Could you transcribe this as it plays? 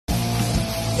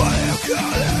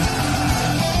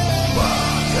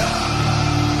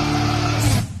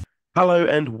Hello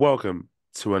and welcome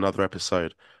to another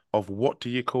episode of What Do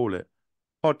You Call It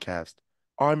podcast.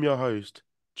 I'm your host,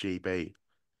 GB.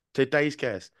 Today's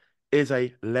guest is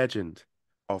a legend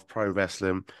of pro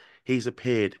wrestling. He's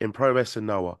appeared in Pro Wrestling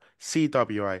Noah,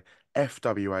 CWA,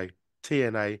 FWA,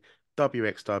 TNA,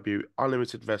 WXW,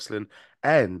 Unlimited Wrestling,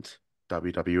 and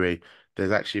WWE.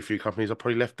 There's actually a few companies I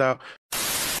probably left out.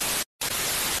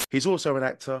 He's also an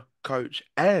actor, coach,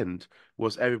 and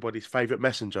was everybody's favorite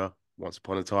messenger once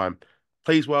upon a time.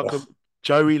 Please welcome Ugh.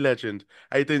 Joey Legend.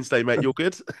 How you doing today, mate? You're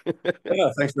good?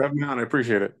 Yeah, thanks for having me on. I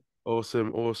appreciate it.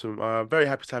 Awesome, awesome. Very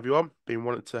happy to have you on. Been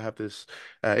wanting to have this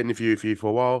interview with you for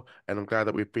a while, and I'm glad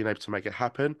that we've been able to make it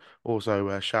happen.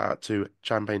 Also, shout out to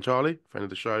Champagne Charlie, friend of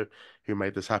the show, who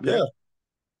made this happen. Yeah,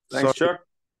 So thanks, Chuck.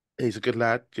 he's a good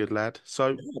lad, good lad. So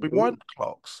Yeah, we wind the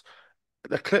clocks.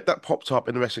 The clip that popped up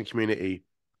in the wrestling community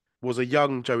was a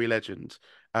young Joey Legend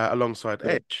alongside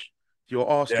Edge. You're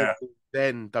asking yeah.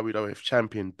 then WWF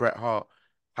champion Bret Hart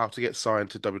how to get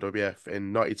signed to WWF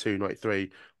in 92,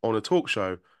 93 on a talk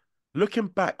show. Looking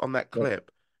back on that clip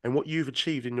and what you've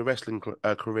achieved in your wrestling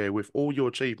career with all your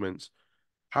achievements,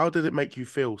 how did it make you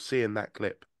feel seeing that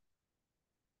clip?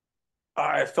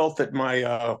 I felt that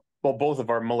both of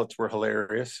our mullets were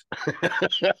hilarious.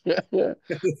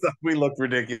 We looked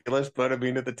ridiculous, but I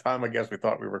mean, at the time, I guess we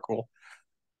thought we were cool.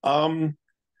 Um,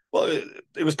 well,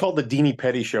 it was called the Deanie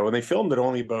Petty Show, and they filmed it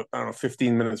only about, I don't know,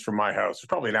 15 minutes from my house. It's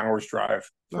probably an hour's drive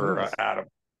Oh, for nice. Adam.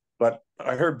 But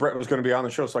I heard Brett was going to be on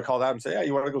the show, so I called Adam and said, "Yeah,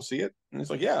 you want to go see it?" And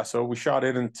he's like, "Yeah." So we shot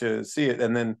in to see it,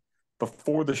 and then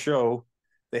before the show,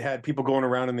 they had people going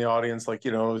around in the audience, like,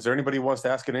 is there anybody who wants to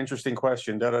ask an interesting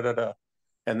question? Da da da da.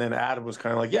 And then Adam was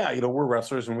kind of like, "Yeah, we're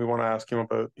wrestlers, and we want to ask him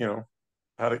about,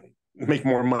 how to make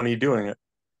more money doing it."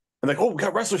 And like, "Oh, we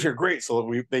got wrestlers here, great!"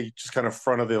 So they just kind of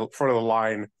front of the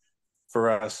line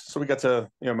for us. So we got to,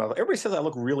 everybody says I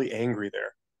look really angry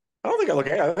there. I don't think I look.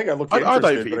 I think I looked I don't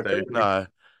interested, think but you do. No.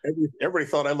 everybody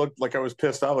thought I looked like I was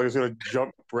pissed off. Like I was going to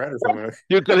jump Brett or something.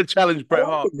 You're going to challenge I Bret don't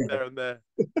Hart think there and there.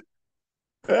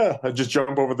 yeah, I just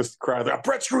jump over this crowd. Like,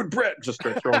 Brett screwed Brett. Just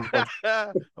start throwing punches.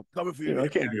 I'm coming for you. I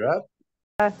can't do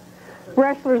that.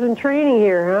 Wrestlers in training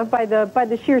here, huh? By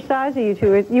the sheer size of you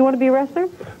two. You want to be a wrestler?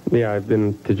 Yeah, I've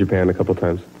been to Japan a couple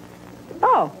times.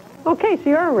 Oh, okay. So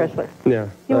you're a wrestler. Yeah.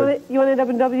 You ended up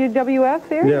in WWF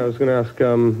here? Yeah, I was going to ask,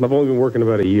 I've only been working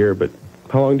about a year, but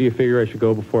how long do you figure I should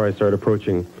go before I start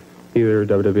approaching either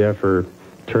WWF or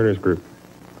Turner's group?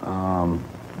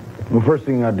 Well, first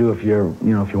thing I do if if you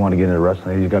want to get into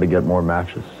wrestling, you got to get more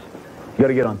matches. You got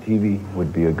to get on TV.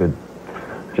 Would be a good.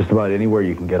 Just about anywhere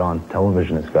you can get on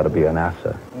television, it's got to be an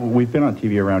asset. We've been on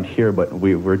TV around here, but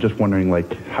we're just wondering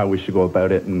how we should go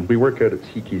about it. And we work out at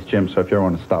Tiki's gym, so if you ever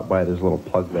want to stop by, there's a little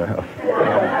plug there.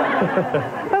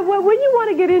 But when you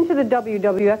want to get into the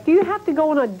WWF, do you have to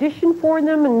go and audition for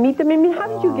them and meet them? I mean, how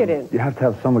did you get in? You have to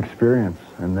have some experience,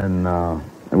 and then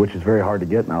which is very hard to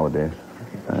get nowadays.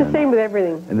 It's the same with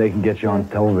everything. And they can get you on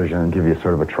television and give you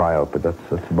sort of a tryout, but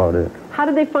that's about it. How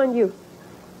did they find you?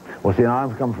 Well, see,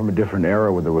 I'm coming from a different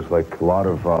era where there was like a lot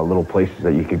of little places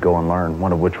that you could go and learn.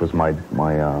 One of which was my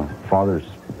father's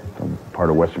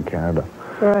part of Western Canada.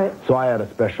 Right. So I had a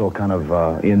special kind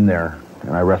of in there,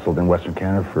 and I wrestled in Western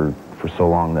Canada for so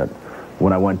long that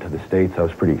when I went to the States, I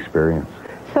was pretty experienced.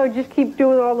 So just keep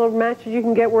doing all the matches you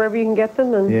can get wherever you can get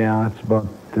them, and Yeah,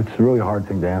 it's a really hard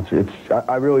thing to answer.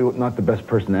 I really not the best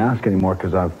person to ask anymore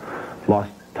because I've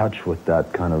lost touch with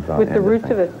that kind of with the roots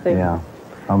of it. Yeah,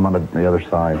 I'm on the other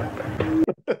side.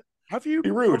 Have you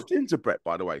bumped into Bret,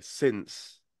 by the way,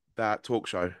 since that talk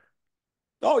show?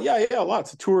 Oh yeah,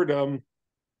 lots. I toured. I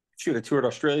toured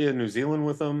Australia and New Zealand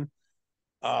with them.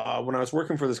 When I was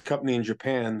working for this company in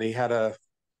Japan, they had a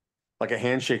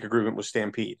handshake agreement with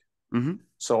Stampede. Mm-hmm.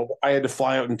 So I had to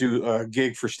fly out and do a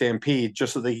gig for Stampede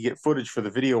just so they could get footage for the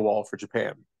video wall for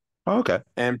Japan. Oh, okay.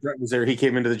 And Brett was there. He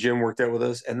came into the gym, worked out with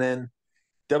us, and then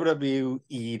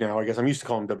WWE. Now I guess I'm used to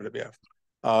calling them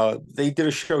WWF. They did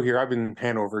a show here. I've been in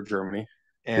Hanover, Germany,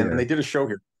 and they did a show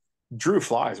here. Drew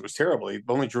flies. It was terrible. He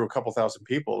only drew a couple thousand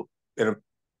people in an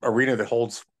arena that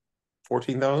holds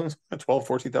 14,000, 12,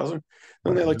 14,000.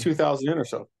 Then they had like 2,000 in or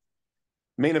so.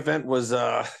 Main event was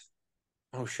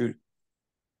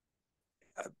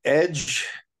Edge,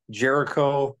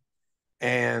 Jericho,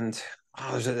 and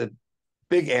there's a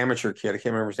big amateur kid. I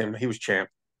can't remember his name. He was champ.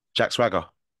 Jack Swagger.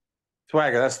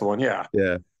 Swagger, that's the one. Yeah.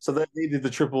 Yeah. So they did the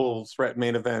triple threat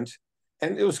main event,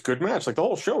 and it was a good match. Like the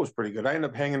whole show was pretty good. I ended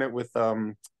up hanging it with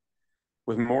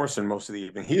Morrison most of the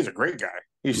evening. He's a great guy.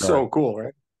 He's so cool,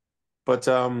 right? But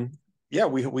yeah,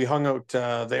 we hung out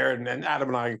there, and Adam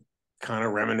and I kind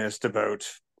of reminisced about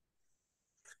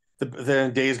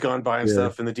the Days Gone By and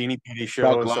stuff, and the Deanie PD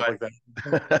show and stuff like that.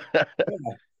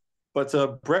 Yeah.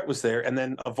 But Brett was there, and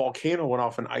then a volcano went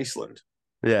off in Iceland.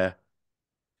 Yeah.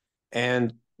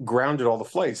 And grounded all the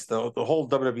flights. The whole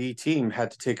WWE team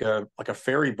had to take a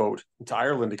ferry boat to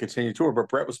Ireland to continue the tour, but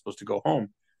Brett was supposed to go home,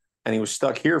 and he was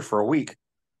stuck here for a week.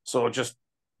 So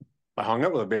I hung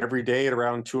up with him every day at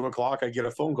around 2:00. I get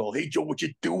a phone call. Hey Joe, what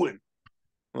you doing?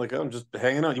 I'm like, I'm just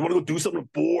hanging out. You want to go do something?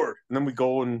 Bored? And then we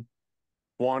go and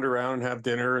wander around and have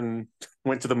dinner and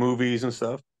went to the movies and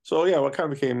stuff. So yeah, we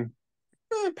kind of became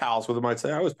pals with him. I'd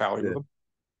say I was pally with him.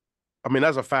 I mean,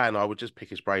 as a fan, I would just pick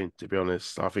his brain, to be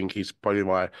honest. I think he's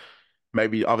probably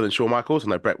maybe other than Shawn Michaels, I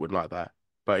know Brett wouldn't like that,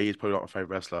 but he's probably not my favorite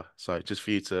wrestler. So just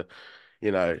for you to,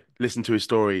 listen to his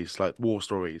stories, like war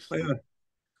stories. Yeah.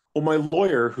 Well, my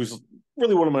lawyer, who's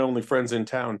really one of my only friends in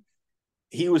town,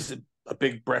 he was a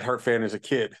big Bret Hart fan as a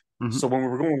kid. Mhm. So when we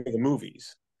were going to the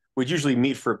movies, we'd usually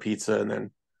meet for a pizza and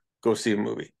then go see a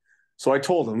movie. So I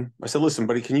told him, I said, listen,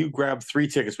 buddy, can you grab 3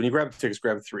 tickets? When you grab the tickets,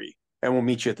 grab 3, and we'll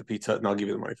meet you at the Pizza Hut and I'll give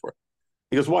you the money for it.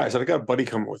 He goes, why? I said, I got a buddy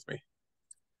coming with me.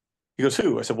 He goes,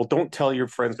 who? I said, well, don't tell your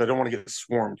friends. I don't want to get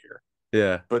swarmed here.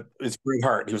 Yeah. But it's Bret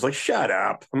Hart. He was like, shut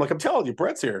up. I'm like, I'm telling you,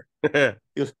 Bret's here. He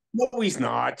goes, no, he's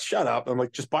not. Shut up. I'm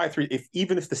like, just buy 3.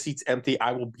 Even if the seat's empty,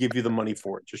 I will give you the money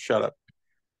for it. Just shut up.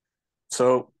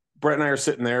 So Bret and I are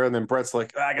sitting there, and then Bret's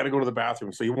like, I got to go to the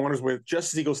bathroom. So he wanders away.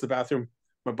 Just as he goes to the bathroom,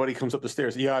 my buddy comes up the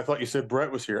stairs. Yeah, I thought you said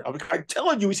Bret was here. I'm like, I'm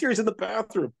telling you, he's here. He's in the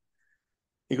bathroom.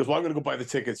 He goes, well, I'm going to go buy the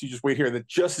tickets. You just wait here. And then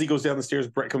just as he goes down the stairs,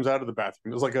 Bret comes out of the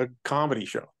bathroom. It was like a comedy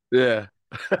show. Yeah.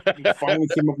 He finally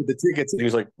came up with the tickets, and he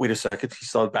was like, wait a second. He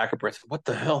saw the back of Bret. Said, what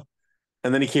the hell?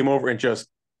 And then he came over and just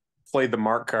played the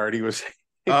mark card. He was,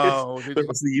 the rest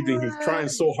of the evening, he was trying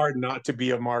so hard not to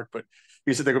be a mark, but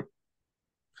he said,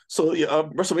 so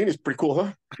WrestleMania is pretty cool,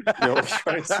 huh?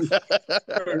 Trying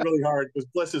really hard, because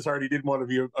bless his heart, he didn't want to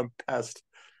be a pest.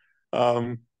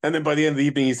 And then by the end of the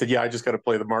evening, he said, yeah, I just got to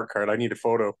play the mark card. I need a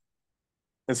photo.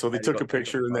 And so they took a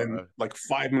picture, and then like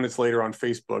 5 minutes later on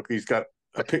Facebook, he's got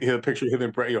a picture of him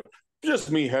and Bret.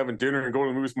 Just me having dinner and going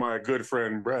to the movies with my good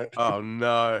friend Bret. Oh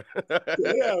no!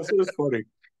 Yeah, so it was funny.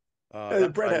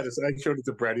 Bret had it. I showed it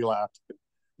to Bret. He laughed.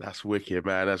 That's wicked,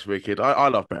 man. That's wicked. I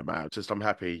love Bret, man. I'm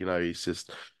happy. He's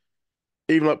just,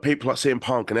 even like people like CM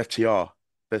Punk and FTR,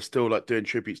 they're still like doing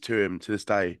tributes to him to this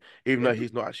day, even though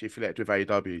he's not actually affiliated with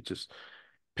AEW. Just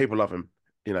people love him.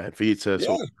 For you to he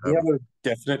had a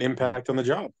definite impact on the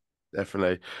job.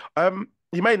 Definitely.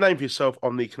 You made a name for yourself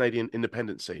on the Canadian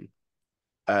independent scene,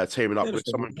 teaming up with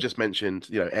someone just mentioned,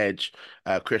 Edge,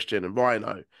 Christian, and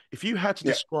Rhino. If you had to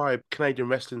describe Canadian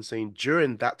wrestling scene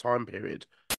during that time period,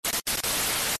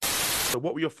 so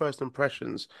what were your first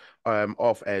impressions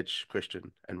of Edge,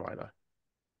 Christian, and Rhino?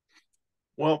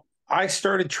 Well, I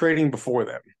started training before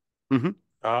them.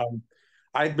 Mm-hmm.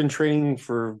 I'd been training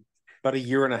for about 1.5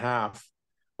 years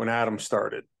when Adam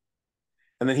started.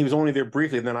 And then he was only there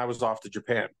briefly, and then I was off to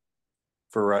Japan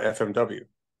for FMW.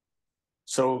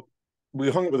 So we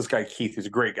hung up with this guy, Keith, who's a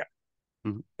great guy.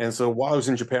 Mm-hmm. And so while I was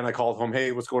in Japan, I called home,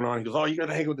 hey, what's going on? He goes, oh, you got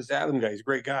to hang with this Adam guy. He's a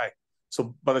great guy.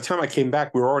 So by the time I came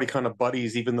back, we were already kind of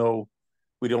buddies, even though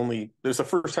it was the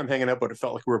first time hanging out, but it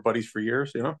felt like we were buddies for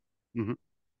years, Mm-hmm.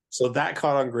 So that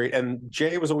caught on great. And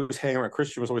Jay was always hanging around.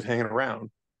 Christian was always hanging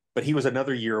around, but he was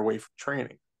another year away from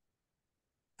training.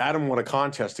 Adam won a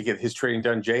contest to get his training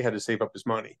done. Jay had to save up his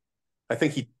money. I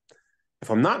think if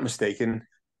I'm not mistaken,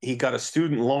 he got a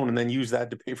student loan and then used that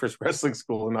to pay for his wrestling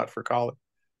school and not for college.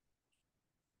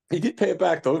 He did pay it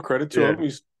back, though. Credit to him.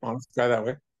 He's an honest guy that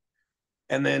way.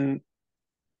 And then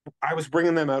I was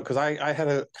bringing them out because I had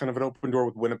a kind of an open door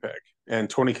with Winnipeg and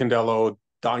Tony Condello,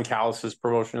 Don Callis'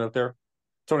 promotion out there.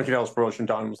 Tony Condello's promotion,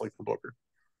 Don was like the booker.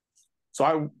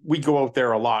 So we go out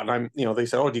there a lot, and they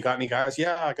said, "Oh, do you got any guys?"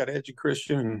 Yeah, I got Edge and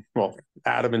Christian,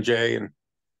 Adam and Jay and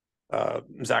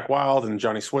Zach Wilde and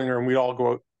Johnny Swinger, and we'd all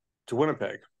go out to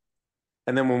Winnipeg.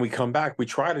 And then when we come back, we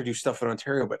try to do stuff in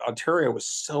Ontario, but Ontario was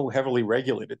so heavily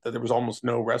regulated that there was almost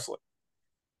no wrestling.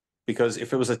 Because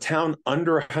if it was a town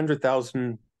under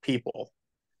 100,000 people,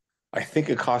 I think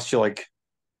it cost you like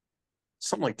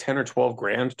something like 10 or 12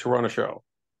 grand to run a show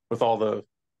with all the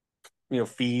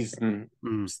fees and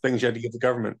things you had to give the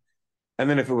government. And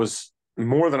then if it was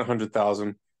more than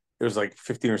 100,000, it was like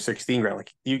 15 or 16 grand.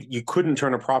 Like you couldn't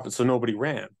turn a profit, so nobody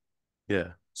ran.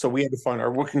 Yeah. So we had to find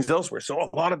our workings elsewhere. So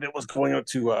a lot of it was going out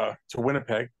to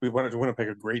Winnipeg. We went to Winnipeg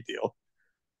a great deal.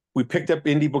 We picked up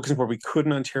indie bookings where we could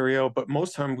in Ontario, but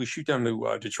most time we shoot down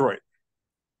to Detroit.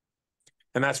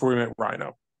 And that's where we met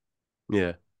Rhino.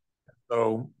 Yeah.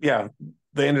 So, yeah,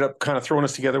 they ended up kind of throwing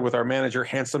us together with our manager,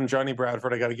 handsome Johnny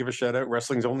Bradford. I got to give a shout out,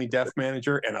 wrestling's only deaf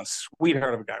manager, and a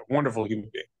sweetheart of a guy, wonderful human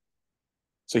being.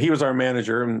 So he was our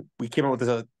manager, and we came up with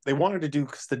this. They wanted to do,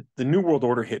 because the New World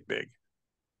Order hit big.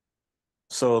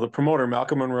 So the promoter,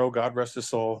 Malcolm Monroe, God rest his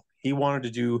soul, he wanted to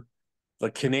do the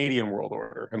Canadian World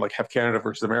Order and like have Canada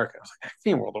versus America. I was like,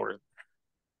 Canadian World Order,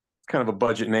 it's kind of a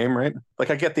budget name, right?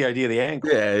 Like I get the idea of the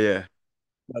angle, Yeah.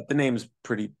 but the name's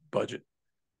pretty budget.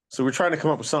 So we're trying to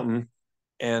come up with something,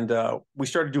 and we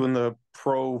started doing the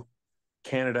pro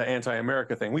Canada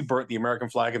anti-America thing. We burnt the American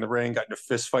flag in the ring, got into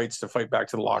fist fights to fight back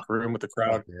to the locker room with the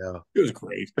crowd. Yeah. It was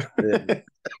great. Yeah.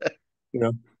 You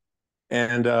know,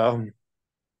 and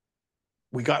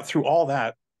we got through all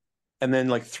that, and then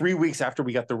like 3 weeks after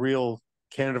we got the real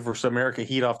Canada versus America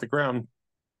heat off the ground,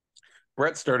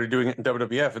 Brett started doing it in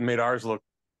WWF and made ours look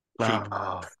cheap,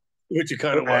 Oh, which it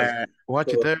kind of was.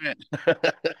 why'd you do it?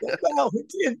 Well,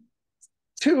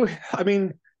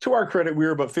 to our credit, we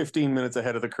were about 15 minutes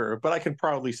ahead of the curve, but I can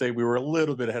proudly say we were a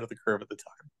little bit ahead of the curve at the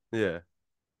time.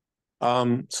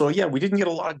 Yeah. So yeah, we didn't get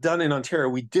a lot done in Ontario.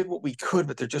 We did what we could,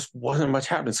 but there just wasn't much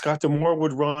happening. Scott D'Amore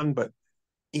would run, but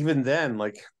even then,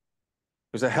 like,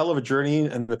 it was a hell of a journey,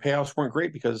 and the payoffs weren't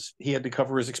great because he had to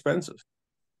cover his expenses.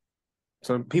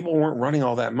 So people weren't running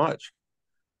all that much.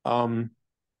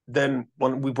 Then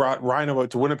when we brought Rhino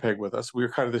out to Winnipeg with us, we were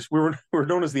kind of this. We were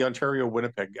known as the Ontario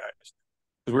Winnipeg guys,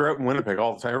 because we were out in Winnipeg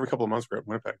all the time. Every couple of months we were out in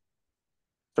Winnipeg.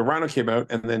 So Rhino came out,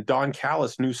 and then Don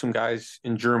Callis knew some guys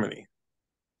in Germany.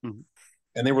 Mm-hmm.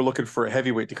 And they were looking for a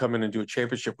heavyweight to come in and do a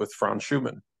championship with Franz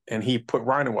Schumann. And he put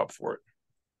Rhino up for it.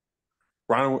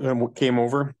 Rhino came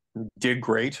over, did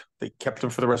great. They kept him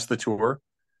for the rest of the tour.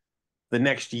 The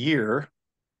next year,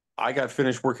 I got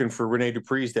finished working for Rene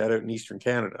Dupree's dad out in Eastern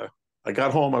Canada. I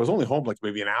got home. I was only home like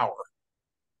maybe an hour.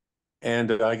 And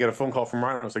I get a phone call from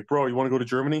Rhino. I was like, bro, you want to go to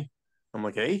Germany? I'm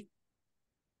like, hey?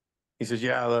 He says,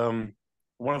 yeah,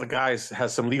 one of the guys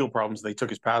has some legal problems. They took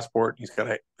his passport. He's got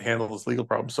to handle his legal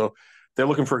problems. So they're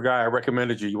looking for a guy. I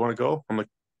recommended you. You want to go? I'm like,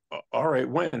 all right.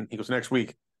 When? He goes, next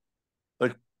week.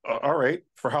 Like, all right.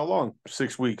 For how long?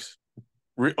 6 weeks.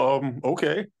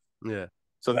 Okay. Yeah.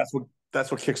 So that's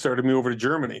what kickstarted me over to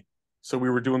Germany. So we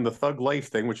were doing the Thug Life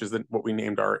thing, which is what we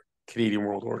named our Canadian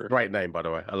World Order. Great name, by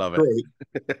the way. I love it.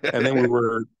 Great. And then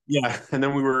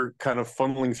we were kind of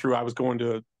funneling through. I was going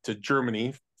to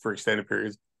Germany for extended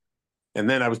periods. And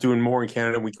then I was doing more in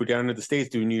Canada. We'd go down to the States,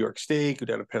 do New York State, go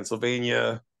down to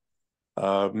Pennsylvania,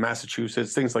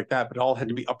 Massachusetts, things like that. But it all had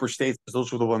to be upper states because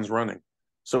those were the ones running.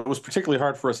 So it was particularly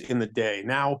hard for us in the day.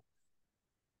 Now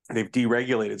they've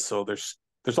deregulated, so there's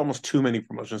almost too many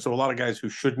promotions. So a lot of guys who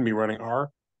shouldn't be running are.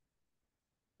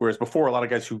 Whereas before, a lot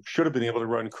of guys who should have been able to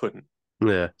run couldn't.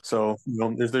 Yeah. So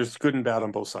there's good and bad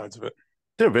on both sides of it.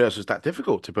 Didn't realize it was that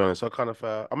difficult, to be honest. I kind of,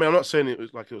 I'm not saying it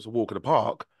was like it was a walk in the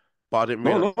park, but I didn't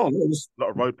realize No, there's a lot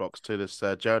of roadblocks to this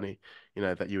journey,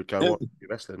 that you would go on your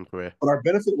wrestling career. But our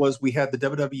benefit was we had the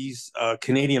WWE's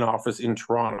Canadian office in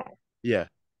Toronto. Yeah.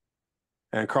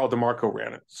 And Carl DeMarco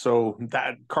ran it. So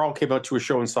that Carl came out to a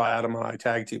show and saw Adam and I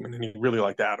tag team, and he really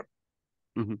liked Adam.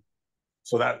 Mm-hmm.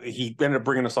 So that he ended up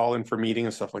bringing us all in for meeting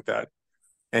and stuff like that.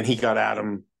 And he got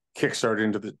Adam kickstarted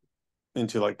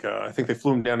into I think they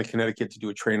flew him down to Connecticut to do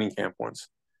a training camp once.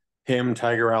 Him,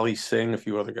 Tiger Ali, Singh, a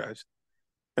few other guys.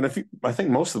 And I think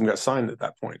most of them got signed at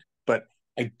that point. But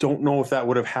I don't know if that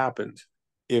would have happened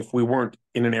if we weren't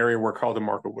in an area where Carl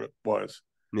DeMarco was.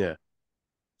 Yeah.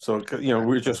 So, we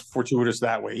were just fortuitous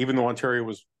that way. Even though Ontario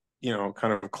was,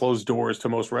 kind of closed doors to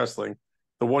most wrestling,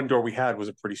 the one door we had was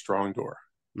a pretty strong door.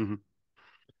 Mm-hmm.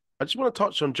 I just want to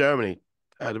touch on Germany.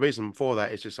 The reason for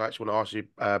that is just I actually want to ask you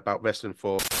about wrestling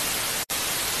for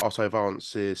Otto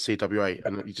Vance's CWA,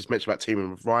 and you just mentioned about teaming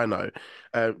with Rhino.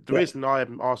 The reason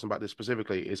I'm asking about this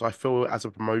specifically is I feel as a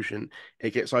promotion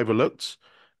it gets overlooked,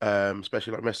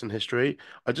 especially like wrestling history.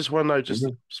 I just want to know just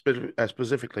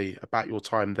specifically about your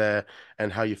time there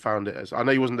and how you found it. I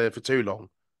know you wasn't there for too long,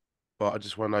 but I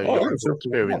just want to know your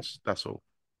experience. That's all.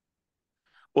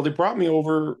 Well, they brought me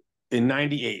over in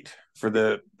 '98 for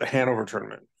the Hanover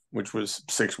tournament, which was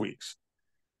 6 weeks.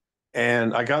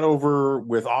 And I got over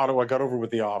with Otto. I got over with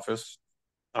the office.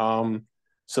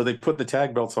 So they put the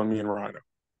tag belts on me and Rhino.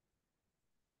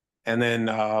 And then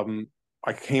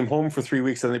I came home for 3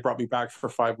 weeks, and they brought me back for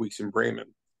 5 weeks in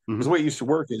Bremen. Because the way it used to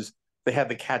work is they had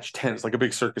the catch tents, like a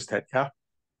big circus tent, yeah?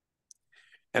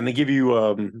 And they give you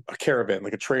a caravan,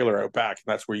 like a trailer out back,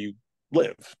 and that's where you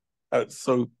live.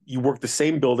 So you work the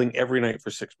same building every night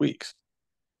for 6 weeks.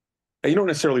 And you don't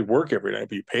necessarily work every night,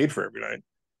 but you paid for every night.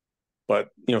 But,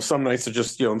 some nights are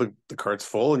just, the card's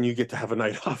full and you get to have a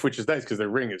night off, which is nice because their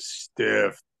ring is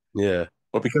stiff. Yeah.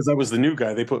 But because I was the new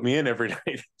guy, they put me in every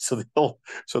night. So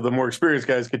the more experienced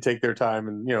guys could take their time,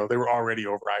 and, they were already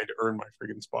over. I had to earn my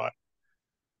friggin' spot.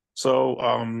 So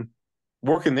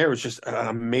working there was just an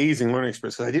amazing learning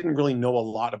experience because I didn't really know a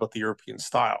lot about the European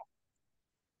style.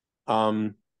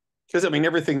 Because I mean,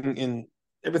 everything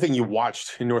you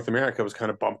watched in North America was kind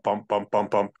of bump, bump, bump,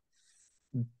 bump, bump,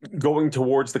 going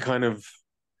towards it's kind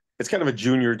of a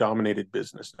junior dominated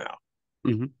business now.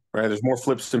 Mm-hmm. Right? There's more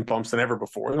flips and bumps than ever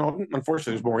before. And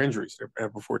unfortunately, there's more injuries than ever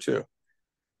before too.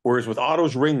 Whereas with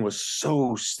Otto's ring was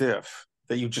so stiff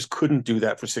that you just couldn't do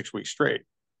that for 6 weeks straight.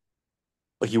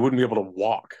 Like you wouldn't be able to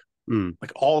walk.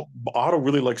 Like Otto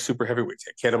really likes super heavyweights.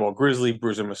 Cannonball Grizzly,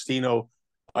 Bruiser Mastino,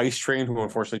 Ice Train, who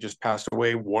unfortunately just passed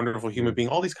away, wonderful human being.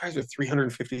 All these guys are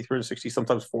 350, 360,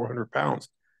 sometimes 400 pounds.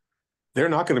 They're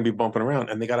not going to be bumping around,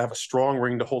 and they got to have a strong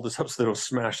ring to hold this up so they don't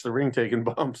smash the ring taking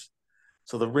bumps.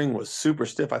 So the ring was super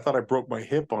stiff. I thought I broke my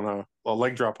hip on a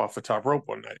leg drop off the top rope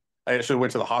one night. I actually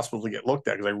went to the hospital to get looked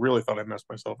at because I really thought I messed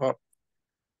myself up.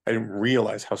 I didn't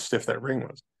realize how stiff that ring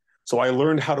was. So I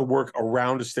learned how to work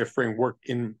around a stiff ring, work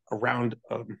around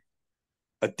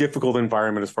a difficult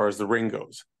environment as far as the ring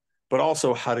goes, but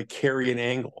also how to carry an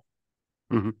angle.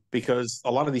 Because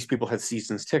a lot of these people had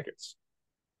seasons tickets.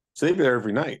 So they'd be there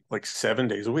every night, like 7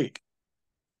 days a week.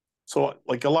 So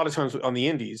like a lot of times on the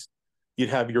indies, you'd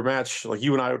have your match, like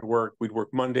you and I we'd work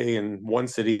Monday in one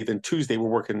city, then Tuesday we're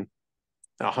working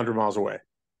 100 miles away.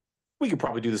 We could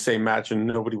probably do the same match and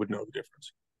nobody would know the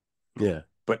difference. Yeah.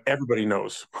 But everybody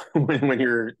knows when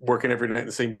you're working every night in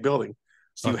the same building.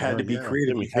 So you had to be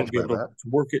creative. You had to be able to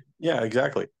work it. Yeah,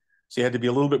 exactly. So you had to be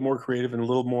a little bit more creative and a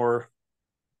little more,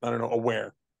 I don't know,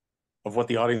 aware of what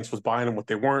the audience was buying and what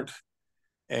they weren't.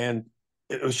 And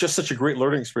it was just such a great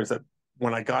learning experience that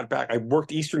when I got back, I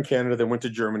worked Eastern Canada, then went to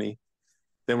Germany,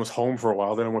 then was home for a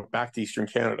while. Then I went back to Eastern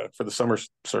Canada for the summer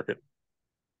circuit.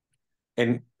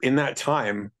 And in that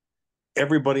time,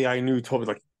 everybody I knew told me,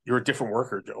 like, you're a different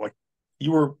worker, Joe. Like,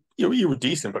 you were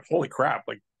decent, but holy crap,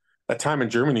 like that time in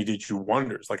Germany did you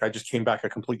wonders. Like I just came back a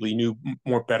completely new,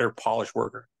 more better polished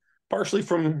worker, partially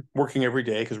from working every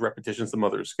day because repetition is the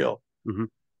mother of skill.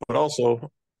 But also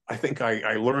I think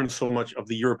I learned so much of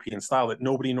the European style that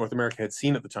nobody in North America had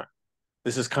seen at the time.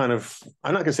 This is kind of,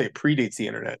 I'm not going to say it predates the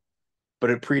internet, but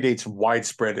it predates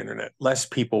widespread internet. Less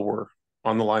people were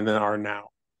on the line than are now.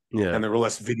 Yeah. And there were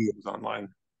less videos online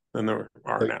than there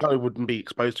are now. I wouldn't be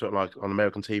exposed to it like on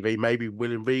American TV. Maybe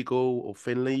William Regal or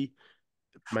Finlay.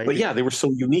 Maybe. But yeah, they were so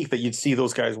unique that you'd see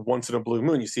those guys once in a blue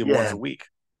moon. You see them once a week.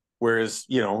 Whereas,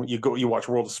 you watch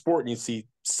World of Sport and you see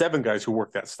 7 guys who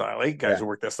work that style, 8 guys who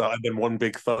work that style, and then one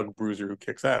big thug bruiser who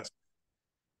kicks ass.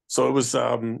 So it was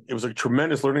a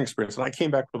tremendous learning experience. And I came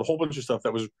back with a whole bunch of stuff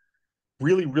that was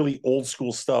really, really old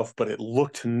school stuff, but it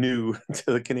looked new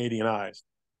to the Canadian eyes.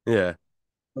 Yeah.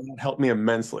 And that helped me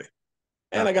immensely.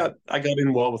 And I got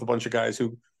in well with a bunch of guys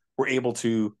who were able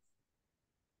to,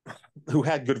 who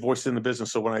had good voices in the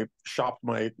business. So when I shopped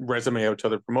my resume out to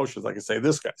other promotions, I could say,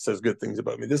 this guy says good things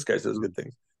about me. This guy says good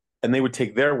things. And they would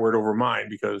take their word over mine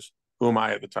because who am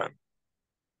I at the time?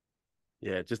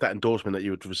 Yeah, just that endorsement that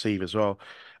you would receive as well.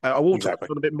 I will touch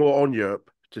on a bit more on Europe,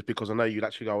 just because I know you'd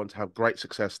actually go on to have great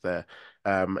success there.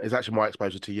 It's actually my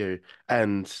exposure to you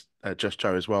and Just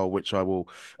Joe as well, which I will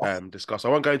discuss. I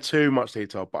won't go into too much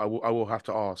detail, but I will have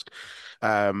to ask.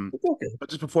 But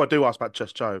just before I do ask about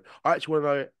Just Joe, I actually want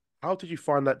to know, how did you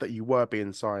find out that you were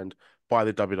being signed by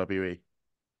the WWE?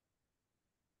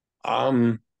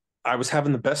 I was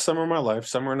having the best summer of my life,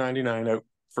 summer of '99, out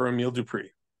for Emile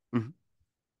Dupree.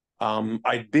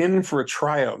 I'd been for a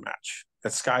tryout match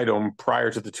at Skydome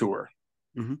prior to the tour.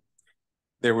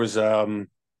 There was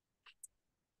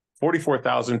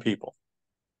 44,000 people.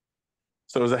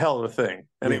 So it was a hell of a thing.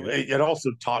 And it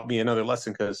also taught me another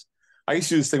lesson because I used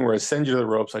to do this thing where I send you to the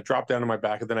ropes, I drop down to my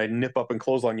back, and then I'd nip up and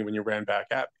close on you when you ran back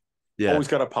at me. Always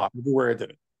got a pop everywhere I did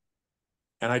it.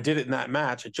 And I did it in that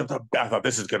match. I jumped up. I thought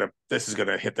this is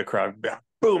gonna hit the crowd.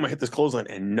 Boom! I hit this clothesline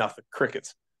and nothing.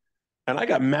 Crickets. And I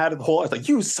got mad at the whole. I was like,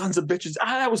 "You sons of bitches!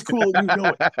 That was cool. You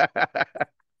know it."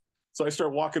 So I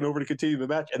start walking over to continue the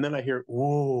match, and then I hear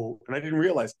 "whoa!" and I didn't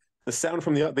realize the sound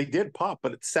from they did pop,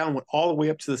 but the sound went all the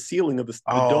way up to the ceiling of the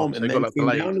dome, and then came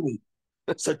down to me.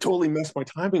 So it totally messed my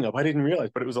timing up. I didn't realize,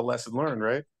 but it was a lesson learned,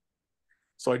 right?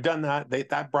 So I'd done that.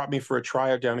 That brought me for a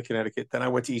tryout down in Connecticut. Then I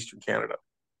went to Eastern Canada.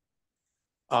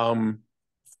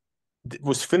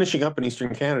 Was finishing up in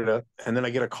Eastern Canada, and then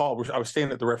I get a call. I was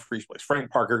staying at the referee's place.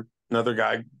 Frank Parker, another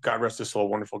guy, God rest his soul,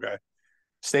 wonderful guy,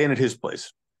 staying at his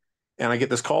place. And I get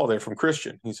this call there from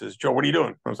Christian. He says, "Joe, what are you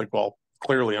doing?" I was like, "Well,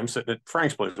 clearly I'm sitting at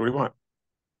Frank's place. What do you want?"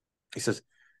 He says,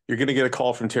 "You're going to get a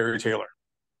call from Terry Taylor."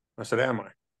 I said, "Am I?"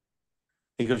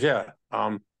 He goes, "Yeah.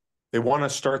 They want to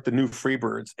start the new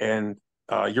Freebirds, and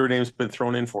your name's been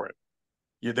thrown in for it.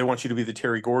 They want you to be the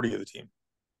Terry Gordy of the team."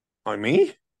 I'm like,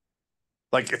 "Me?"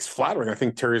 Like, it's flattering. I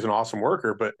think Terry's an awesome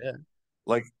worker, but Yeah.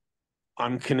 like,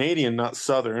 I'm Canadian, not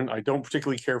Southern. I don't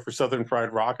particularly care for Southern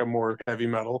Pride rock. I'm more heavy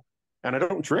metal, and I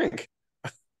don't drink.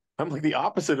 I'm like the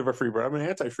opposite of a Freebird. I'm an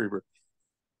anti-Freebird.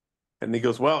 And he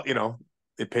goes, well,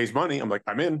 it pays money. I'm like,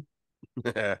 I'm in.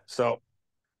 Yeah. So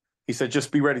he said,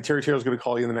 just be ready. Terry Taylor's going to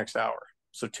call you in the next hour.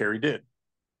 So Terry did.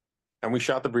 And we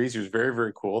shot the breeze. He was very,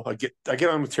 very cool. I get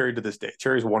on with Terry to this day.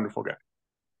 Terry's a wonderful guy.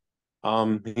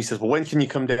 He says, well, when can you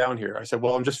come down here? I said,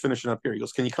 well, I'm just finishing up here. He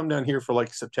goes, can you come down here for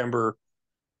like September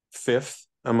 5th?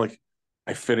 I'm like,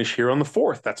 I finish here on the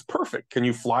 4th. That's perfect. Can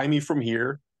you fly me from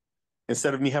here?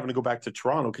 Instead of me having to go back to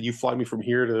Toronto, can you fly me from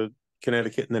here to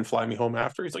Connecticut and then fly me home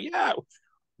after? He's like, yeah,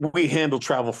 we handle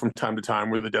travel from time to time.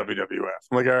 We're the WWF.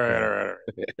 I'm like, all right.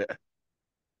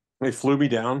 They flew me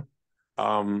down.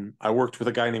 I worked with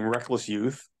a guy named Reckless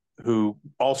Youth who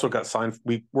also got signed.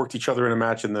 We worked each other in a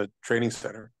match in the training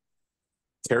center.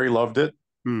 Terry loved it.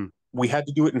 We had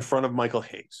to do it in front of Michael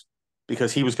Hayes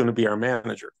because he was going to be our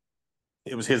manager.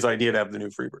 It was his idea to have the new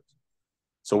Freebirds.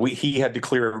 So he had to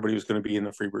clear everybody who was going to be in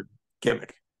the Freebird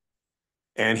gimmick.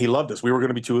 And he loved us. We were going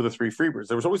to be 2 of the 3 Freebirds.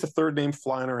 There was always a third name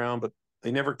flying around, but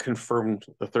they never confirmed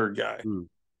the third guy.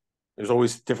 There's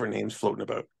always different names floating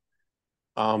about.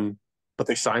 But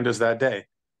they signed us that day.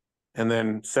 And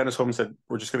then sent us home and said,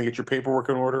 we're just going to get your paperwork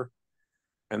in order.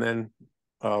 And then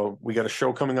we got a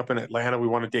show coming up in Atlanta. We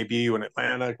want to debut you in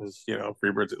Atlanta because,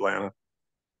 Freebirds Atlanta.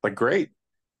 Like, great.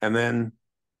 And then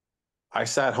I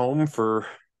sat home for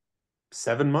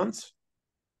 7 months.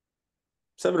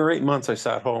 7 or 8 months I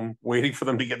sat home waiting for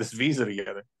them to get this visa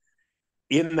together.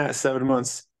 In that 7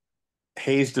 months,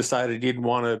 Hayes decided he didn't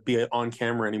want to be on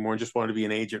camera anymore and just wanted to be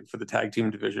an agent for the tag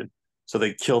team division. So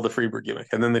they killed the Freebird gimmick,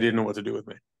 and then they didn't know what to do with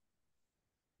me.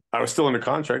 I was still under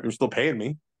contract. They were still paying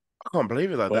me. I can't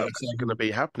believe it though. That was going to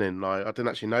be happening. Like, I didn't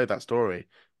actually know that story,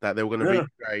 that they were going to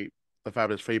recreate the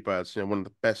Fabulous Freebirds, one of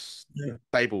the best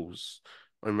stables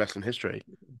in wrestling history.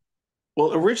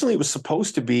 Well, originally it was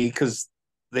supposed to be because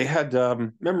they had,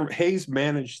 remember, Hayes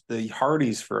managed the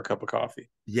Hardys for a cup of coffee.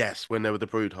 Yes, when they were the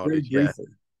Brood Hardys. Yeah.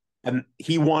 And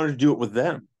he wanted to do it with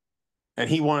them. And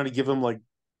he wanted to give them like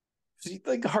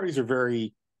the Hardys are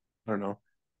very, I don't know,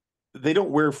 they don't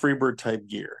wear Freebird type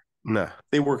gear. No.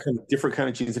 They wear kind of different kind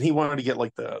of jeans. And he wanted to get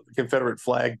like the Confederate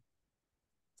flag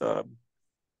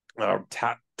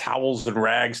towels and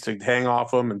rags to hang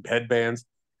off them and headbands.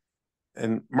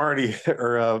 And Marty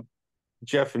or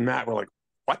Jeff and Matt were like,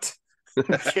 what?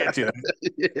 I can't do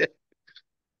that. Yeah.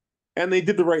 And they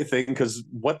did the right thing because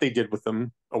what they did with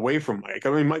them away from Mike, I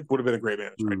mean, Mike would have been a great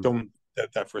manager. Right? Don't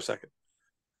that for a second.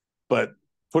 But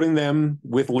putting them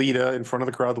with Lita in front of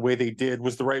the crowd the way they did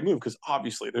was the right move because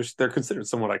obviously they're considered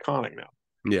somewhat iconic now.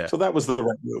 Yeah. So that was the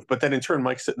right move. But then in turn,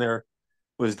 Mike's sitting there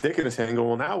with his dick in his hand going,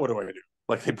 well, now what do I do?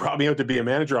 Like, they brought me out to be a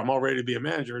manager. I'm all ready to be a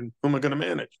manager. And who am I going to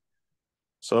manage?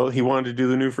 So he wanted to do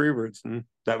the new Freebirds. And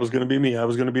that was going to be me. I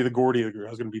was going to be the Gordy of the group. I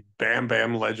was going to be Bam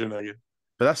Bam Legend again.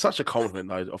 But that's such a compliment,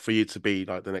 though, for you to be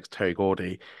like the next Terry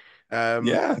Gordy.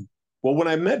 Yeah. Well, when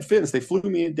I met Vince, they flew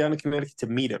me down to Connecticut to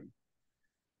meet him.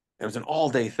 It was an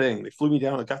all-day thing. They flew me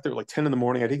down. I got there at like 10 in the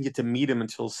morning. I didn't get to meet him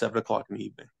until 7 o'clock in the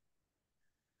evening.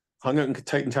 Hung out in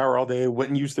Titan Tower all day. Went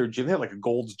and used their gym. They had like a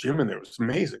Gold's gym in there. It was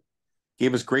amazing.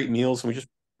 Gave us great meals, and we just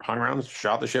hung around and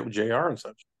shot the shit with JR and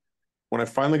such. When I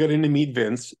finally got in to meet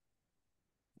Vince,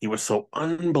 he was so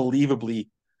unbelievably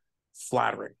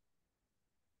flattering.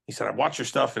 He said, I watch your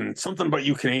stuff, and something about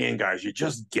you Canadian guys, you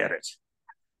just get it.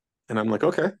 And I'm like,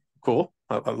 okay, cool.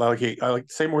 I like to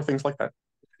say more things like that.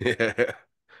 Yeah.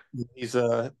 He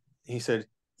said,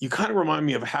 you kind of remind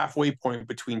me of a halfway point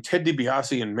between Ted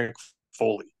DiBiase and Mick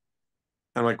Foley.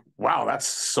 And I'm like, wow, that's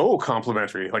so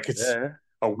complimentary. Like, it's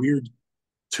a weird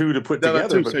two to put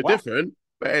together. But so different,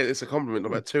 but it's a compliment.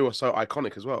 But two are so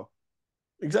iconic as well.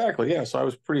 Exactly. Yeah. So I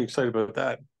was pretty excited about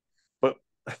that. But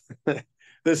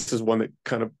this is one that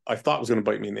kind of I thought was going to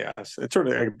bite me in the ass. It turned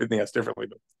out I bit in the ass differently.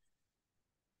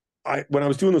 But when I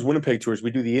was doing those Winnipeg tours,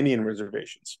 we do the Indian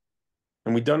reservations,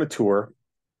 and we'd done a tour.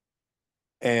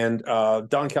 And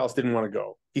Don Callis didn't want to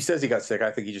go. He says he got sick. I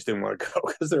think he just didn't want to go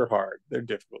because they're hard. They're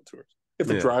difficult tours. You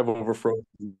have to drive over frozen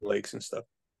lakes and stuff.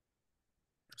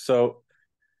 So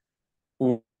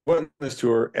we went on this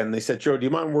tour, and they said, Joe, do you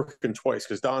mind working twice?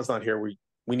 Because Don's not here.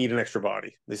 We need an extra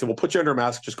body. They said, we'll put you under a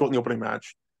mask. Just go in the opening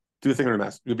match. Do the thing under a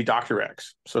mask. You'll be Dr.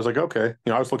 X. So I was like, okay.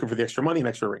 I was looking for the extra money and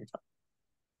extra ring time.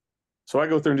 So I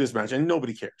go through and do this match, and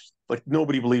nobody cares. Like,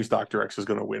 nobody believes Dr. X is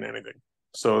going to win anything.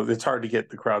 So it's hard to get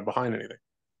the crowd behind anything.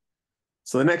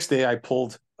 So the next day I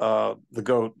pulled the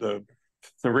GOAT, the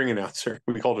ring announcer.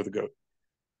 We called her the GOAT.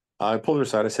 I pulled her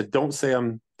aside. I said, don't say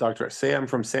I'm Dr. X. Say I'm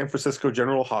from San Francisco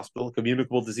General Hospital,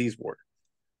 Communicable Disease Ward.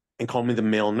 and called me the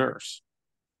male nurse.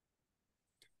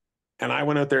 And I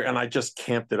went out there and I just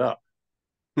camped it up.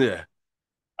 Yeah.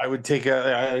 I would take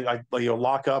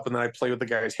lock up, and then I'd play with the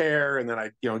guy's hair, and then I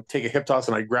take a hip toss,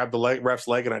 and I'd grab the ref's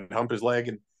leg, and I'd hump his leg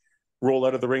and roll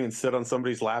out of the ring and sit on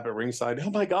somebody's lap at ringside. Oh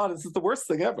my God, this is the worst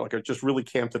thing ever. Like I just really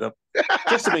camped it up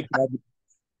just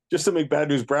to make Bad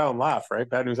News Brown laugh, right?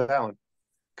 Bad News Allen.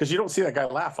 Because you don't see that guy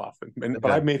laugh often.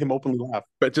 But I made him openly laugh.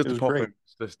 But just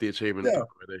that's the achievement. Yeah.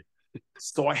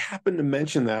 So I happened to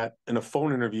mention that in a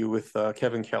phone interview with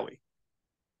Kevin Kelly.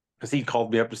 Because he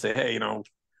called me up to say, hey,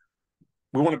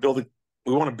 we want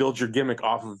to build your gimmick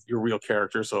off of your real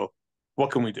character. So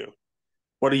what can we do?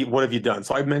 What have you done?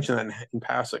 So I mentioned that in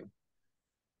passing.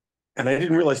 And I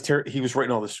didn't realize he was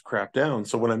writing all this crap down.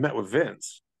 So when I met with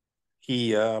Vince,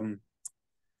 he's going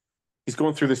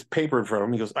through this paper in front of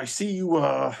him. He goes, I see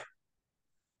you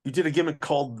did a gimmick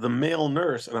called the male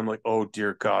nurse. And I'm like, oh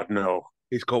dear God, no.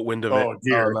 He's caught wind of it. Oh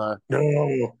dear.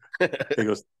 No. He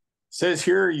goes, says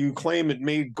here you claim it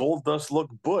made Goldust look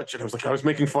butch. And I was like, I was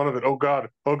making fun of it. Oh God,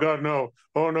 no.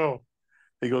 Oh no.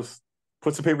 He goes,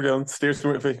 puts the paper down, stares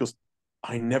through my face, goes,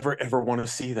 I never ever want to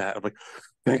see that. I'm like,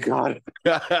 thank God.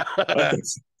 I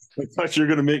thought you were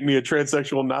gonna make me a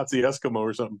transsexual Nazi Eskimo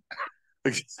or something.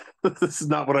 Like, this is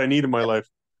not what I need in my life.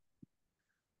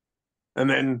 And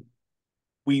then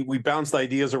we bounced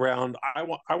ideas around.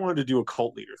 I wanted to do a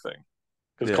cult leader thing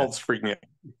because cults freak me out.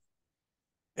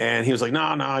 And he was like, no,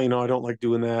 I don't like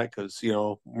doing that because,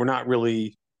 we're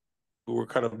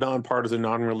kind of nonpartisan,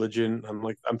 non-religion.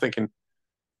 I'm thinking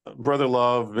Brother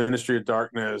Love, Ministry of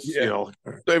Darkness, Not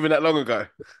even that long ago.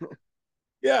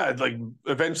 Yeah, like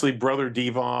eventually Brother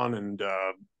Devon, and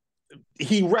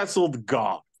he wrestled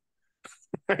God,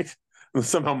 right? And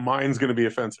somehow mine's going to be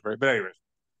offensive, right? But anyways,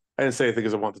 I didn't say anything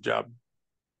because I want the job.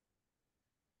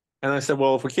 And I said,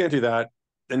 well, if we can't do that,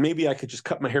 then maybe I could just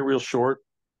cut my hair real short.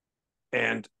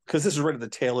 And because this is right at the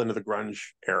tail end of the grunge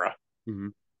era. Mm-hmm.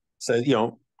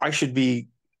 So, I should be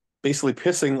basically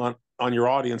pissing on your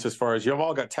audience as far as you've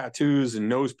all got tattoos and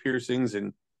nose piercings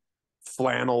and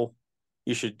flannel.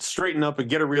 You should straighten up and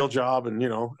get a real job. And,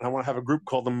 I want to have a group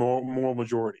called the Moral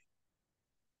Majority.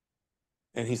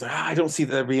 And he's like, I don't see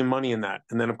there being money in that.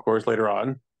 And then, of course, later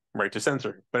on, right to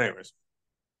censor. But anyways,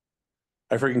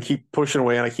 I freaking keep pushing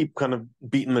away, and I keep kind of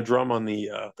beating the drum on the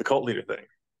cult leader thing.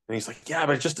 And he's like, yeah,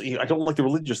 but I don't like the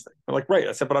religious thing. I'm like, right.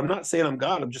 I said, but I'm not saying I'm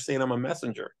God. I'm just saying I'm a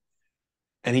messenger.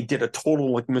 And he did a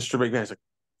total like Mr. McMahon. He's like,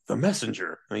 the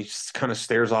messenger. And he just kind of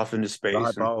stares off into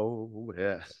space. Oh,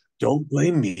 yes. Don't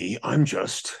blame me. I'm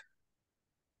just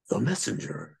the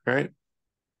messenger. Right.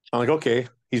 I'm like, okay,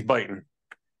 he's biting.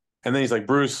 And then he's like,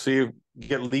 Bruce, see,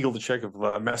 get legal to check if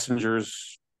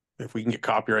messengers, if we can get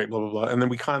copyright, blah, blah, blah. And then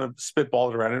we kind of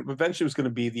spitballed around it. Eventually it was going to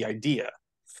be the idea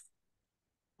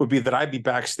would be that I'd be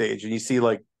backstage and you see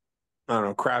like, I don't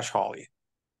know, Crash Holly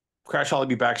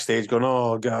be backstage going,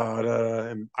 oh God.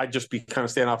 And I'd just be kind of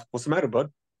standing off. What's the matter,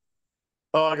 bud?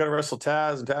 Oh, I got to wrestle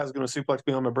Taz, and Taz is going to suplex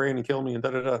me on my brain and kill me and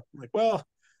da-da-da. I'm like, well,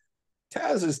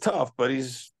 Taz is tough, but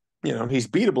he's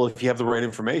beatable if you have the right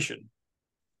information.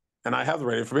 And I have the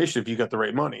right information if you got the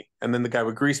right money. And then the guy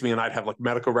would grease me, and I'd have like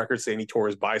medical records saying he tore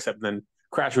his bicep, and then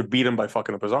Crash would beat him by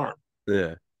fucking up his arm.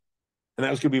 Yeah. And that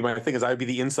was going to be my thing, is I'd be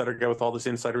the insider guy with all this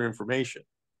insider information.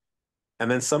 And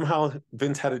then somehow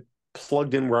Vince had it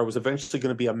plugged in where I was eventually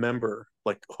going to be a member,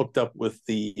 like hooked up with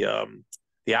the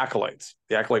Acolytes,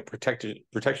 the Acolyte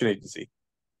Protection Agency.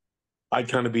 I'd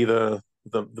kind of be the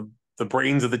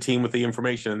brains of the team with the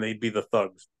information, and they'd be the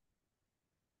thugs.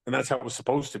 And that's how it was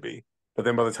supposed to be. But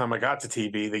then by the time I got to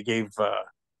TV, they gave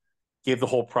the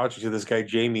whole project to this guy,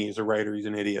 Jamie, as a writer. He's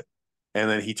an idiot. And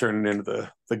then he turned it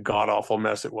into the god-awful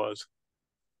mess it was.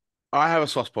 I have a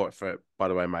soft spot for it, by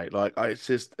the way, mate. Like, I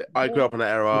grew up in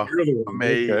that era.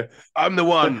 Me, okay. I'm the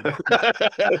one. I'm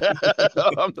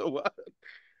the one.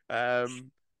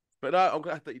 But no, I'm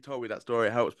glad that you told me that story,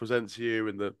 how it was presented to you,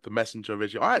 and the messenger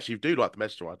vision. I actually do like the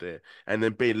messenger idea, and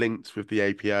then being linked with the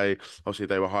APA. Obviously,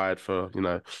 they were hired for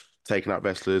taking out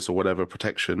wrestlers or whatever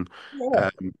protection.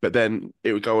 Yeah. But then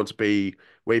it would go on to be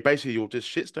where basically you're just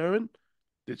shit stirring.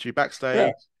 Did you backstage? Yeah.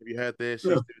 Have you heard this?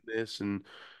 Yeah. He's doing this, and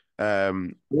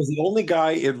was the only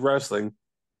guy in wrestling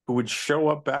who would show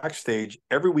up backstage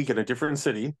every week in a different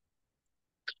city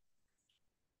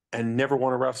and never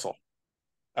want to wrestle.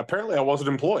 Apparently, I wasn't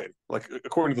employed. Like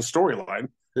according to the storyline,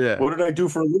 yeah. What did I do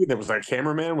for a living? Was I a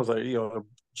cameraman? Was I a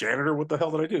janitor? What the hell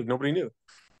did I do? Nobody knew.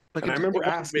 Like, and I remember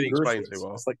asking Gershwitz,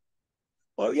 I was like,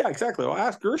 well, yeah, exactly. I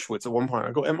asked Gershwitz at one point.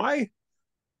 I go, am I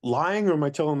lying or am I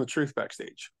telling the truth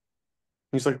backstage?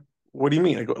 He's like, what do you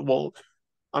mean? I go, well,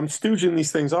 I'm stooging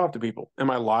these things off to people. Am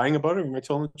I lying about it or am I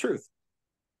telling the truth?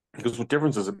 He goes, what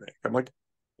difference does it make? I'm like,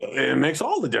 It makes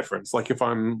all the difference. Like if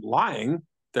I'm lying,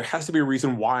 there has to be a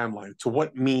reason why I'm lying. To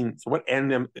what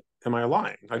end am I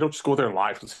lying? I don't just go there and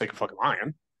lie for the sake of fucking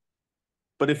lying.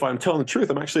 But if I'm telling the truth,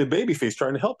 I'm actually a babyface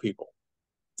trying to help people.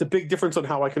 It's a big difference on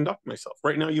how I conduct myself.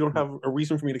 Right now, you don't have a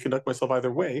reason for me to conduct myself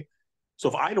either way. So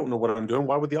if I don't know what I'm doing,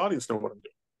 why would the audience know what I'm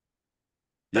doing?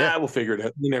 Yeah, We'll figure it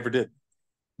out. We never did.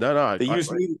 no, They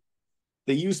used me.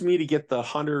 They used me to get the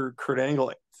Hunter Kurt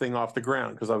Angle thing off the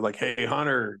ground because I was like, "Hey,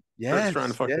 Hunter, Kurt's trying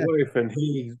to fuck your wife," and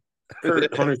hey,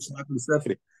 Kurt, Hunter slapping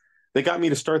Stephanie. They got me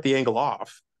to start the angle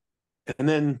off, and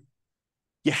then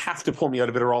you have to pull me out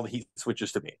of it, or all the heat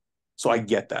switches to me. So I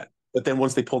get that. But then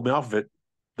once they pulled me off of it,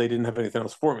 they didn't have anything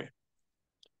else for me. It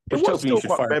Which was tells me you still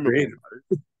should quite fire memorable, creative.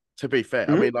 though, to be fair.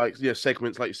 I Mhm. mean, like, yeah,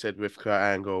 segments like you said with Kurt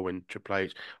Angle and Triple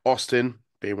H, Austin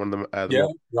being one of the Yeah.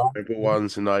 more memorable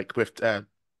ones, and like with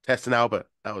Test and Albert,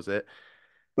 that was it.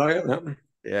 Oh, yeah.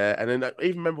 Yeah, and then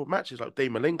even memorable matches like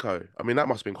Dean Malenko. I mean, that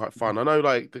must have been quite fun. I know,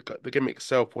 like the gimmick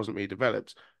itself wasn't really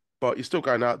developed, but you're still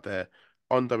going out there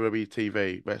on WWE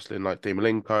TV wrestling like Dean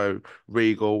Malenko,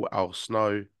 Regal, Al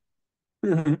Snow.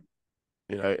 Mhm.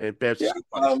 You know, and Bear Yeah.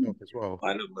 by yourself as well.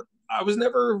 I know, but I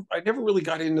never really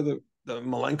got into the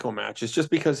Malenko match. It's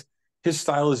just because his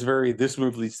style is very, this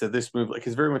move leads to this move. Like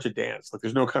it's very much a dance. Like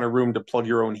there's no kind of room to plug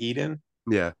your own heat in.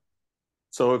 Yeah.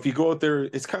 So if you go out there,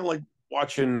 it's kind of like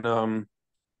watching,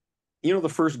 the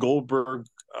first Goldberg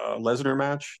Lesnar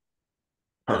match,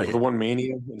 Oh, or yeah. the one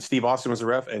Mania, and Steve Austin was the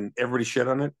ref, and everybody shit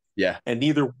on it. Yeah. And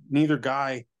neither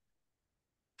guy,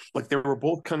 like they were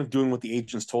both kind of doing what the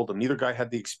agents told them. Neither guy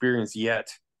had the experience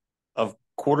yet of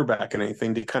quarterback and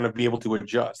anything to kind of be able to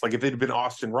adjust. Like if it had been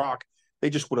Austin Rock, they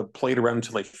just would have played around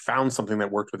until they found something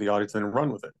that worked with the audience and then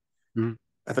run with it. Mhm.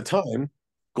 At the time,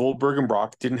 Goldberg and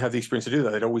Brock didn't have the experience to do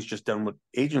that. They'd always just done what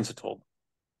agents had told them.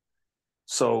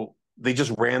 So they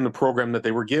just ran the program that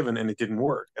they were given, and it didn't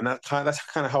work. And that's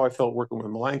kind of how I felt working with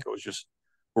Malenko. Is just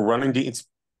we're running Dean's,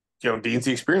 Dean's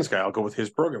the experienced guy. I'll go with his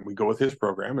program. We go with his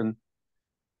program, and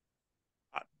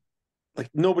like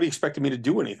nobody expected me to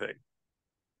do anything.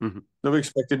 Mm-hmm. Nobody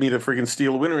expected me to freaking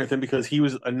steal a win or anything because he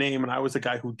was a name and I was a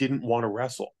guy who didn't want to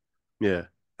wrestle. Yeah.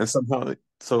 And somehow,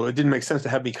 so it didn't make sense to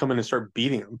have me come in and start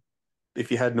beating him if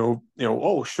you had no,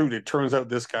 oh, shoot, it turns out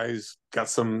this guy's got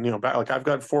some, back. Like I've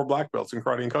got 4 black belts in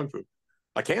karate and kung fu.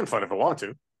 I can fight if I want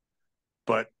to.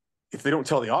 But if they don't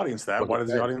tell the audience that, why does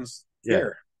the audience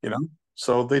care?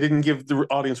 So they didn't give the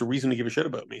audience a reason to give a shit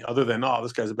about me other than, oh,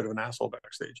 this guy's a bit of an asshole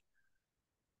backstage.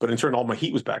 But in turn, all my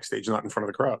heat was backstage, not in front of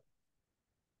the crowd.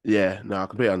 Yeah, no, I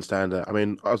completely understand that. I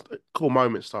mean, cool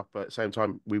moment stuff, but at the same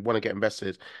time, we want to get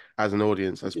invested as an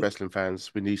audience, as wrestling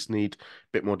fans. We need a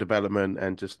bit more development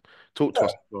and just talk to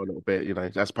us for a little bit,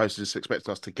 as opposed to just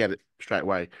expecting us to get it straight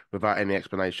away without any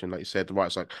explanation. Like you said, the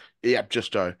right's like, yeah,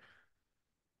 just Joe.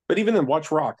 But even then,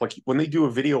 watch Rock. Like when they do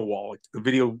a video wall, like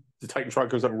the Titantron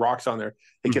comes up and Rock's on there,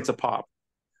 it gets a pop.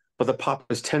 But the pop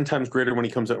is 10 times greater when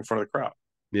he comes out in front of the crowd.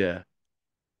 Yeah.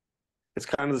 It's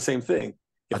kind of the same thing.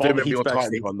 I do remember your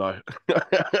Titan one, though.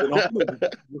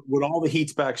 when all the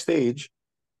heat's backstage,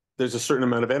 there's a certain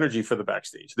amount of energy for the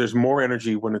backstage. There's more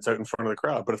energy when it's out in front of the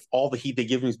crowd. But if all the heat they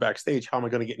give me is backstage, how am I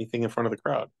going to get anything in front of the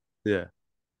crowd? Yeah.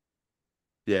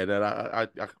 Yeah, no, I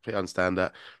completely understand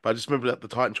that. But I just remember that the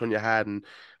Titantron you had, and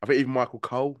I think even Michael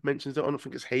Cole mentions it on, I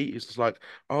think it's Heat. It's just like,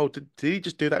 oh, did he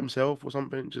just do that himself or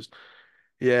something? Just,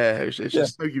 yeah, it's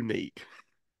just so unique.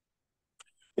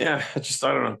 Yeah, I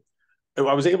don't know.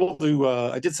 I was able to,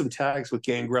 I did some tags with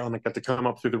Gangrel and I got to come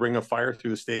up through the Ring of Fire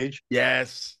through the stage.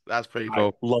 Yes, that's pretty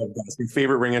cool. I love that. It's my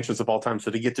favorite ring entrance of all time. So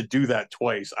to get to do that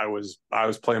twice, I was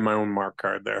playing my own mark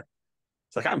card there.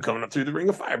 It's like, I'm coming up through the Ring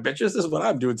of Fire, bitches. This is what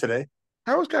I'm doing today.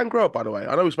 How was Gangrel, by the way?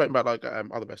 I know we've spoken about like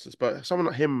other wrestlers, but someone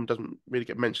like him doesn't really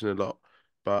get mentioned a lot.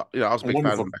 But I was a big fan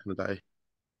of him back in the day.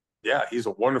 Yeah, he's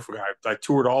a wonderful guy. I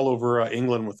toured all over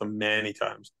England with him many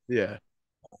times. Yeah.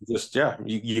 Just,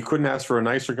 you couldn't ask for a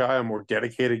nicer guy, a more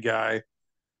dedicated guy,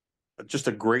 just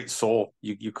a great soul.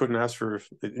 You couldn't ask for,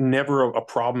 never a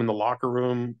problem in the locker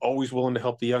room, always willing to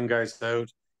help the young guys out.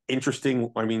 Interesting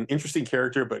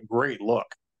character, but great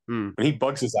look. When he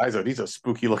bugs his eyes out, he's a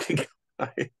spooky looking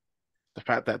guy. The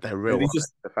fact that they're real,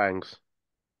 the fangs.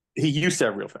 He used to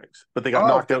have real fangs, but they got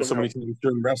knocked out so many times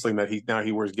during wrestling that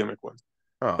he wears gimmick ones.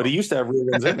 Oh. But he used to have real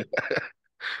ones in it.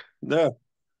 Yeah.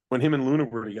 When him and Luna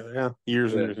were together,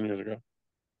 years and years ago.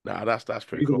 Nah, that's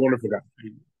pretty He's cool. a wonderful guy.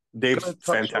 Dave's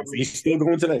fantastic. He's still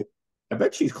going today. I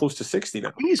bet she's close to 60 now.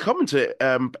 I think he's coming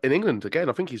to in England again.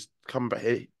 I think he's coming back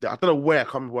here. I don't know where.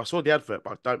 I saw the advert,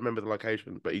 but I don't remember the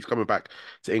location. But he's coming back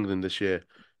to England this year.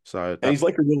 So and he's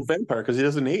like a real vampire because he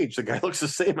doesn't age. The guy looks the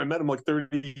same. I met him like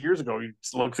 30 years ago. He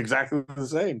looks exactly the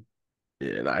same.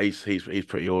 Yeah, no, he's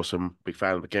pretty awesome. Big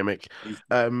fan of the gimmick.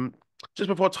 He's- Just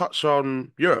before I touch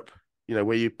on Europe,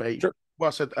 where you Sure. well,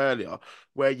 I said earlier,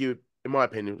 where you, in my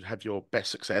opinion, have your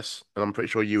best success, and I'm pretty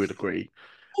sure you would agree.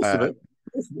 Most of Uh, it.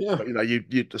 Yeah. but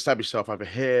you establish yourself over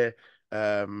here,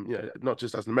 not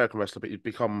just as an American wrestler, but you've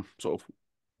become sort of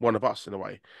one of us in a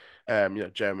way.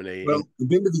 Germany, Well, I've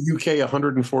been to the UK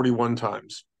 141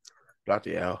 times.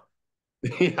 bloody hell.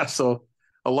 Yeah, so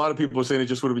a lot of people are saying it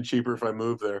just would have been cheaper if I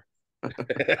moved there.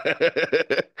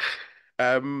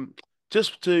 Um,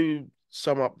 just to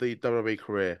sum up the WWE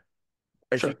career,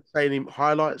 if you Sure. could say any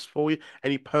highlights for you,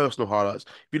 any personal highlights,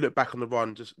 if you look back on the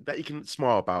run, just that you can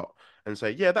smile about and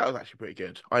say, yeah, that was actually pretty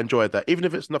good. I enjoyed that, even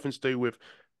if it's nothing to do with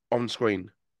on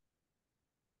screen.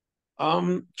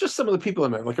 Just some of the people I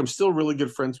met. Like I'm still really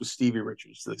good friends with Stevie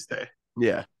Richards to this day,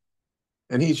 Yeah,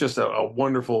 and he's just a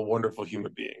wonderful, wonderful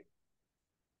human being.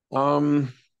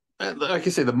 And like I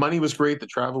say, the money was great, the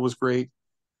travel was great.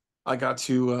 I got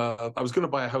to I was going to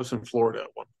buy a house in Florida at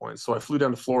one point, so I flew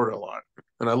down to Florida a lot,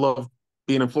 and I love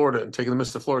being in Florida and taking the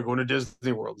miss to Florida, going to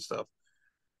Disney World and stuff.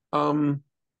 Um,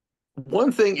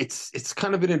 One thing, it's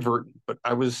kind of inadvertent, but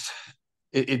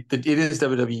it is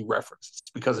WWE reference.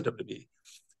 It's because of WWE.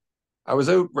 I was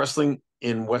out wrestling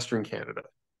in Western Canada,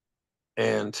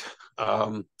 and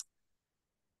I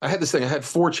had this thing. I had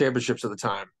 4 championships at the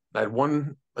time. I had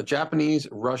one, a Japanese,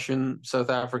 Russian, South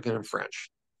African, and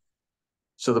French.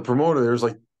 So the promoter there was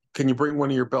like, "Can you bring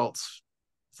one of your belts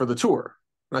for the tour?"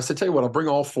 And I said, "Tell you what, I'll bring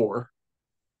all 4,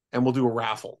 and we'll do a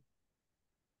raffle.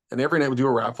 And every night we'll do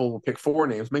a raffle. We'll pick 4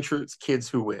 names. Make sure it's kids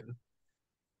who win,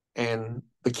 and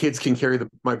the kids can carry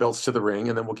my belts to the ring,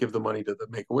 and then we'll give the money to the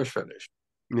Make a Wish Foundation.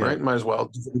 yeah, Right? Might as well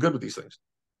do something good with these things."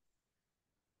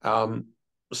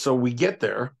 So we get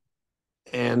there,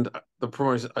 and the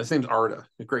promoter, his name's Arda,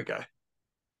 a great guy.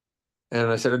 And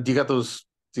I said, "Do you got those?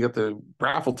 Do you got the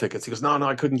raffle tickets?" He goes, "No,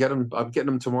 I couldn't get them. I'm getting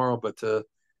them tomorrow, but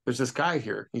there's this guy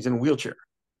here. He's in a wheelchair,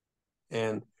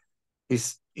 and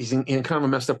he's in kind of a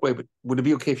messed up way. But would it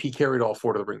be okay if he carried all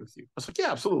 4 to the ring with you?" I was like,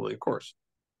 "Yeah, absolutely, of course."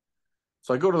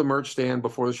 So I go to the merch stand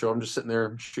before the show. I'm just sitting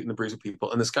there shooting the breeze with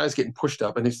people, and this guy's getting pushed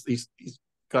up, and he's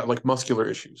got like muscular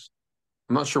issues.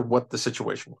 I'm not sure what the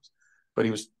situation was, but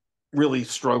he was really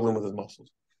struggling with his muscles.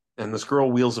 And this girl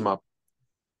wheels him up.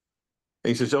 And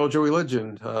he says, "Oh, Joey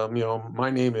Legend, my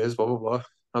name is blah, blah, blah."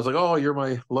 I was like, "Oh, you're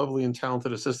my lovely and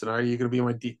talented assistant. Are you going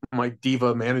to be my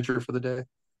diva manager for the day?"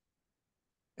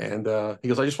 And he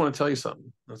goes, "I just want to tell you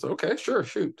something." I was like, "Okay, sure,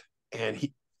 shoot." And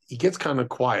he gets kind of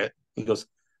quiet. He goes,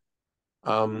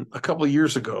 "A couple of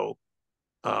years ago,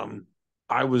 when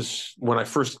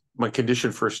my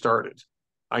condition first started,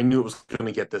 I knew it was going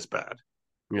to get this bad.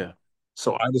 yeah.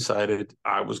 So I decided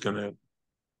I was going to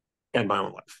end my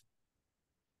own life."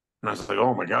 And I was like,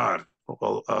 "Oh my God.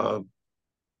 Well,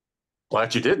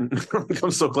 glad you didn't."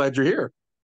 I'm so glad you're here.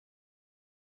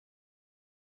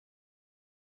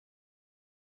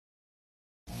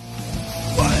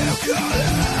 What you call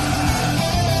it?